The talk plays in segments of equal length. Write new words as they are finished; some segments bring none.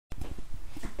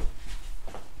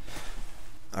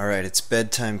Alright, it's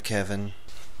bedtime, Kevin.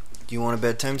 Do you want a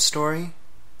bedtime story?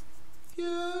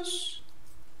 Yes.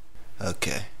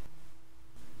 Okay.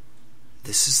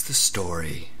 This is the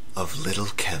story of Little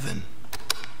Kevin.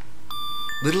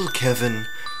 Little Kevin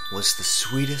was the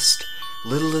sweetest,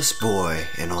 littlest boy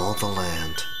in all the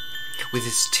land. With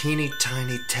his teeny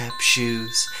tiny tap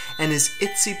shoes and his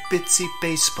itsy bitsy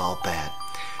baseball bat,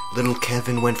 little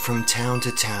Kevin went from town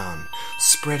to town,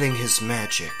 spreading his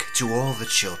magic to all the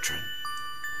children.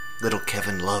 Little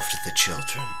Kevin loved the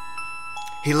children.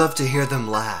 He loved to hear them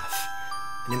laugh,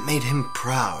 and it made him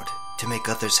proud to make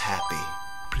others happy.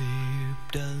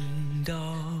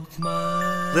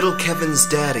 Little Kevin's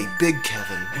daddy, Big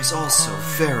Kevin, was also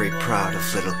very proud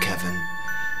of Little Kevin.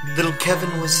 Little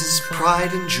Kevin was his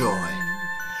pride and joy.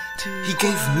 He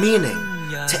gave meaning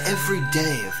to every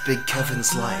day of Big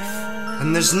Kevin's life.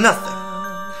 And there's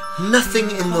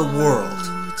nothing in the world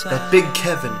that Big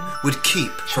Kevin would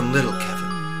keep from Little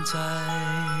Kevin.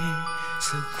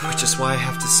 Which is why I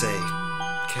have to say,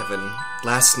 Kevin,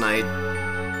 last night,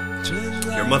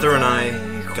 your mother and I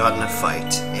got in a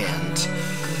fight, and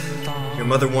your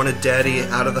mother wanted Daddy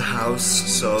out of the house,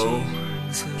 so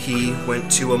he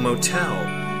went to a motel,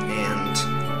 and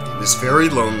he was very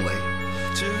lonely.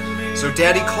 So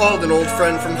Daddy called an old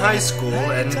friend from high school,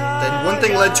 and then one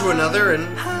thing led to another, and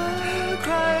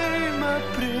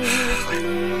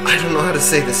I don't know how to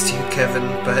say this to you, Kevin,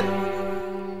 but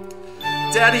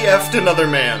Daddy effed another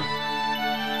man.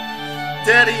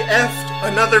 Daddy effed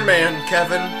another man,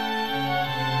 Kevin.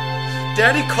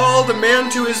 Daddy called a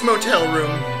man to his motel room,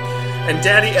 and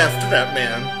Daddy effed that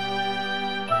man.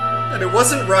 And it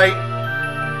wasn't right,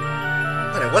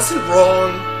 and it wasn't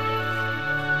wrong,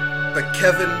 but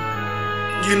Kevin,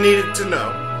 you needed to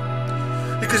know.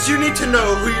 Because you need to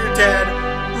know who your dad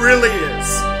really is.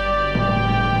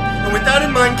 And with that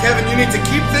in mind, Kevin, you need to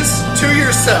keep this to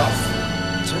yourself.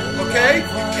 Okay?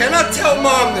 You cannot tell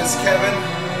Mom this, Kevin.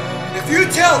 If you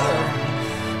tell her,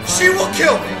 she will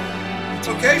kill me.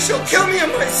 Okay? She'll kill me in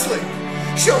my sleep.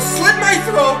 She'll slit my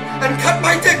throat and cut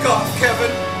my dick off,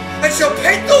 Kevin. And she'll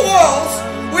paint the walls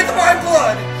with my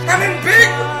blood. And in big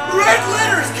red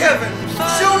letters, Kevin,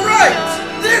 she'll write,